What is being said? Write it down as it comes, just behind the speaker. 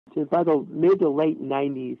So by the mid to late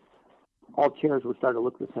 90s, all chairs were starting to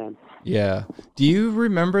look the same. Yeah. Do you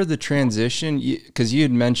remember the transition? Because you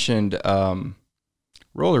had mentioned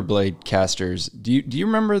rollerblade casters. Do you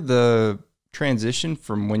remember the transition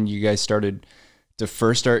from when you guys started to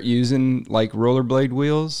first start using like rollerblade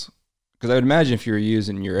wheels? Because I would imagine if you were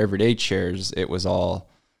using your everyday chairs, it was all,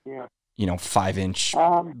 Yeah. 5-inch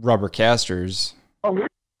Um, rubber casters. oh,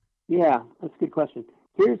 yeah, that's a good question.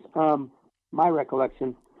 Here's my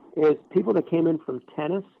recollection is people that came in from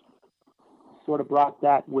tennis sort of brought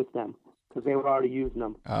that with them because they were already using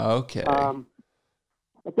them. Okay. Um,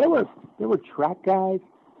 but there were track guys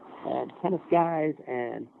and tennis guys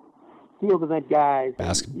and field event guys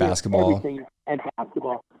and Basketball. everything and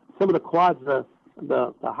basketball. Some of the quads, the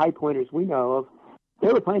high pointers we know of,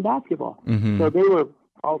 they were playing basketball, Mm-hmm. so they were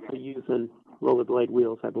also using rollerblade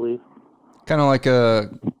wheels, I believe. Kind of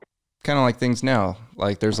like things now.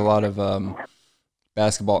 Like there's a lot of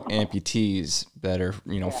basketball amputees that are,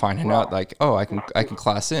 finding out like, oh, I can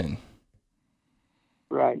class in.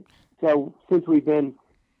 Right. So since we've been,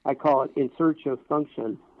 I call it in search of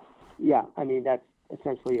function. Yeah, I mean that's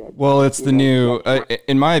essentially it. Well, it's You the know, new, that's,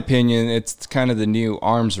 in my opinion, it's kind of the new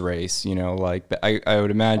arms race. Like I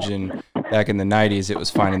would imagine back in the 90s, it was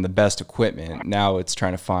finding the best equipment. Now it's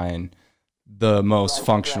trying to find the most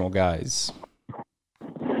functional right. guys.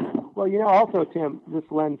 Well, also Tim, this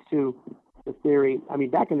lends to the theory. I mean,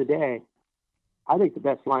 back in the day, I think the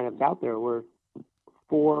best lineups out there were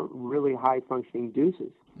four really high functioning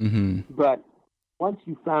deuces. Mm-hmm. But once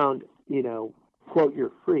you found, quote,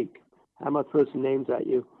 your freak, I'm going to throw some names at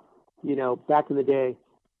you. Back in the day,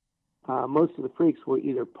 most of the freaks were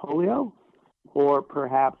either polio or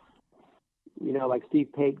perhaps, like Steve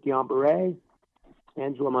Pate, Guillain Barre,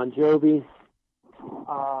 Angelo Monjovi,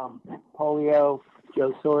 polio,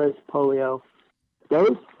 Joe Soares, polio.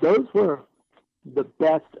 Those were the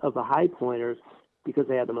best of the high pointers because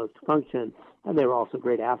they had the most function and they were also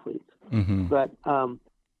great athletes. Mm-hmm. But,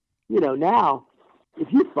 now if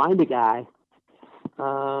you find a guy,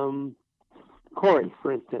 Corey,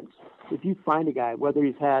 for instance, if you find a guy, whether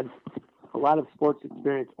he's had a lot of sports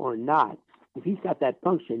experience or not, if he's got that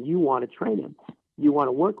function, you want to train him. You want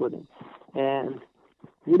to work with him. And,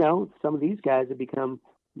 some of these guys have become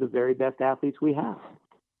the very best athletes we have.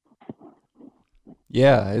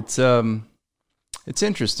 Yeah, it's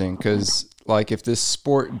interesting because like if this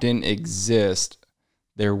sport didn't exist,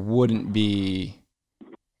 there wouldn't be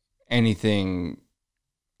anything.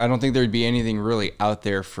 I don't think there'd be anything really out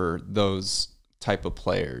there for those type of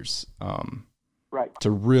players Right.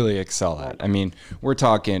 to really excel at. I mean, we're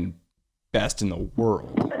talking best in the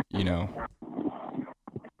world,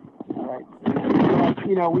 Right.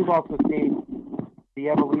 We've also seen the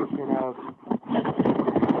evolution of,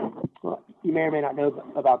 well, you may or may not know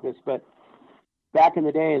about this, but back in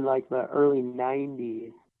the day, in like the early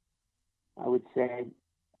 90s, I would say,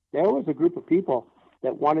 there was a group of people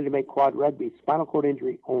that wanted to make quad rugby spinal cord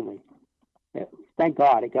injury only. Thank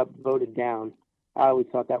God it got voted down. I always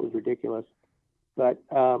thought that was ridiculous. But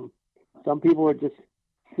some people are just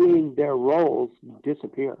seeing their roles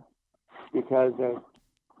disappear because of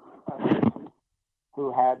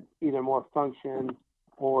who had either more function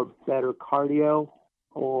or better cardio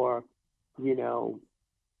or,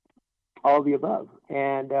 all of the above.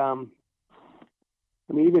 And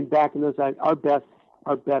even back in those days, our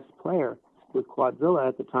best player with Quadzilla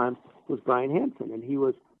at the time was Brian Hansen, and he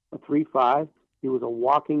was a 3.5. He was a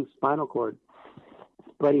walking spinal cord,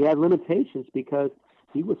 but he had limitations because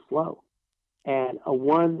he was slow. And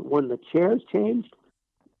when the chairs changed,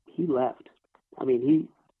 he left. I mean,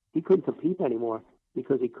 he couldn't compete anymore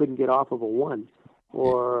because he couldn't get off of a 1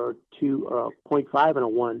 or 2 or a 0.5 and a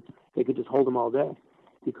 1. They could just hold him all day.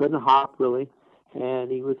 He couldn't hop really,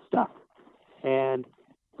 and he was stuck.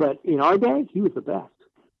 But in our day, he was the best.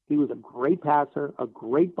 He was a great passer, a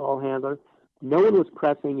great ball handler. No one was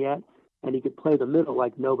pressing yet, and he could play the middle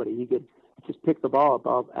like nobody. He could just pick the ball up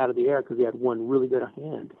out of the air because he had one really good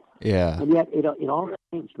hand. Yeah. And yet it all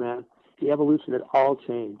changed, man. The evolution, it all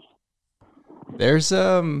changed. There's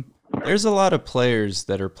a lot of players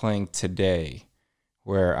that are playing today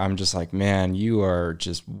where I'm just like, man, you are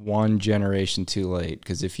just one generation too late.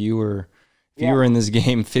 Because if you were in this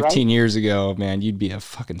game 15 years ago, man, you'd be a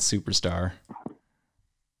fucking superstar.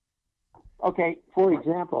 Okay, for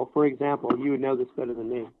example, you would know this better than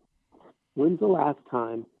me. When's the last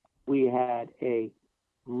time we had a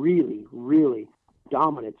really, really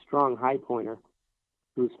dominant, strong high pointer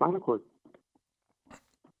who was spinal cord?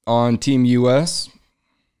 On Team US?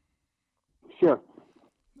 Sure.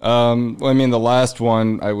 Well, I mean, the last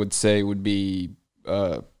one I would say would be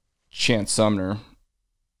Chance Sumner.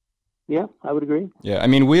 Yeah, I would agree. Yeah, I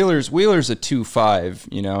mean Wheeler's a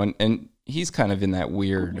 2.5, you know, and he's kind of in that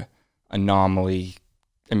weird anomaly.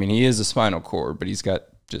 I mean, he is a spinal cord, but he's got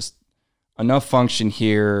just enough function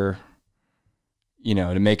here, you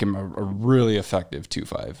know, to make him a really effective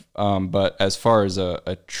 2.5. But as far as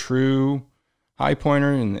a true high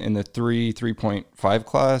pointer in the 3.5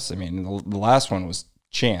 class, I mean, the last one was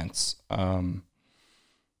Chance. I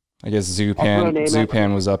guess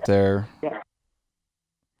Zupan was up there. Yeah.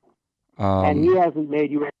 And he hasn't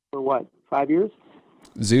made you for what, 5 years?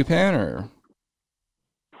 Zupan or?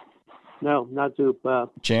 No, not Zoop.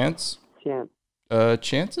 Chance? Chance.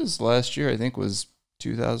 Chance's last year, I think, was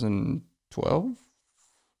 2012.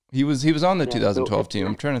 He was on the 2012 team.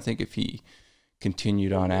 I'm trying to think if he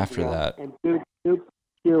continued on after that. And Zoop's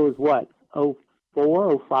year was what,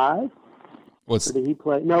 04, 05? Or did he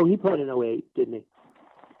play? No, he played in 08, didn't he?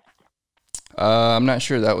 I'm not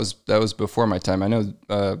sure. That was before my time. I know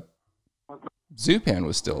Zupan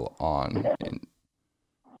was still on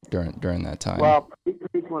during that time. Well,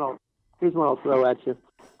 here's one I'll throw at you.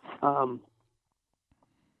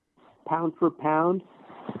 Pound for pound,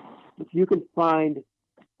 if you can find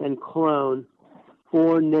and clone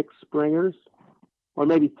 4 Nick Springers, or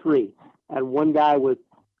maybe 3, and one guy with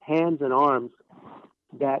hands and arms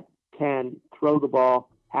that can throw the ball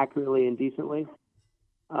accurately and decently,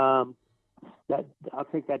 that I'll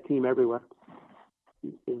take that team everywhere.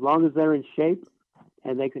 As long as they're in shape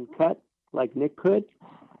and they can cut like Nick could,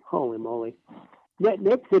 holy moly.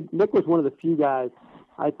 Nick was one of the few guys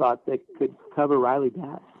I thought that could cover Riley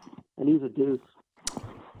Batt, and he's a deuce.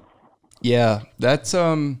 Yeah, that's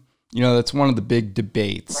that's one of the big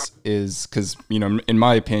debates is because, in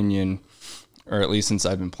my opinion, or at least since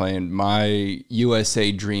I've been playing, my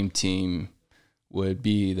USA Dream Team would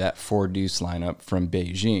be that 4 deuce lineup from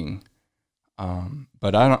Beijing.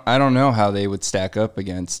 But I don't know how they would stack up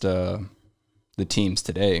against the teams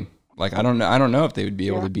today. Like I don't know if they would be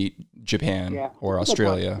able to beat Japan or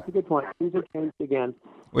Australia. That's a good point. Things have changed again.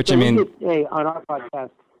 Which so I mean, on our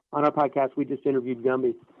podcast, we just interviewed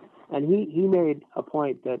Gumby, and he made a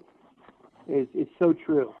point that is so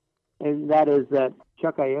true, and that is that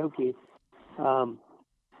Chuck Aoki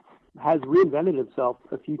has reinvented himself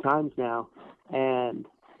a few times now, and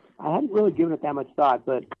I hadn't really given it that much thought,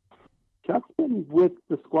 but Chuck's been with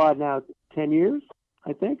the squad now 10 years,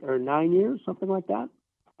 I think, or 9 years, something like that.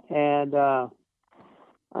 And, I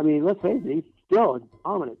mean, let's face it, he's still a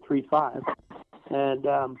dominant 3-5. And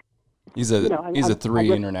he's a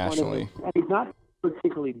 3 internationally. And he's not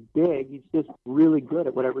particularly big. He's just really good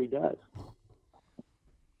at whatever he does.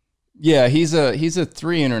 Yeah, he's a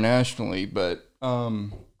 3 internationally, but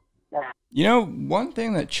one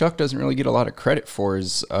thing that Chuck doesn't really get a lot of credit for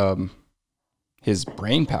is his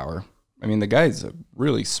brain power. I mean, the guy's a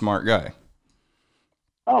really smart guy.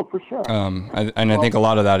 Oh, for sure. I think a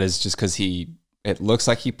lot of that is just because it looks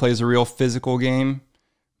like he plays a real physical game,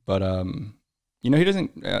 but he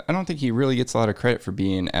doesn't. I don't think he really gets a lot of credit for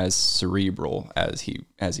being as cerebral as he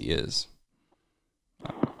is.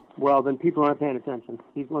 Well, then people aren't paying attention.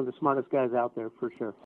 He's one of the smartest guys out there for sure.